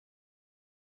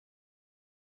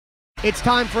It's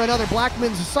time for another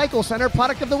Blackman's Cycle Center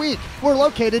Product of the Week. We're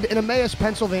located in Emmaus,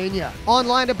 Pennsylvania.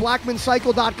 Online at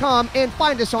blackmancycle.com and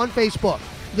find us on Facebook.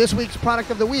 This week's Product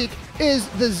of the Week is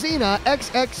the Xena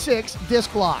XX-6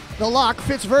 disc lock. The lock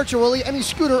fits virtually any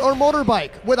scooter or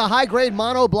motorbike with a high-grade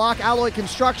mono-block alloy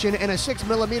construction and a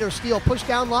 6mm steel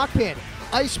push-down lock pin.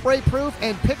 Ice spray-proof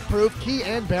and pick-proof key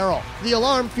and barrel. The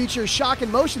alarm features shock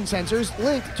and motion sensors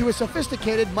linked to a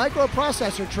sophisticated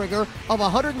microprocessor trigger of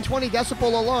 120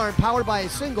 decibel alarm powered by a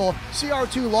single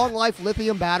CR2 long-life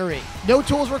lithium battery. No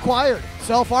tools required.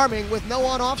 Self-arming with no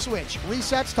on-off switch.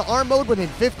 Resets to arm mode within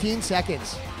 15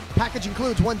 seconds. Package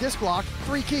includes 1 disc lock,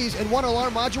 3 keys, and 1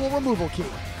 alarm module removal key.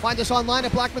 Find us online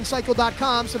at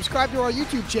blackmancycle.com, subscribe to our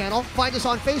YouTube channel, find us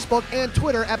on Facebook and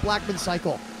Twitter at Blackman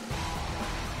Cycle.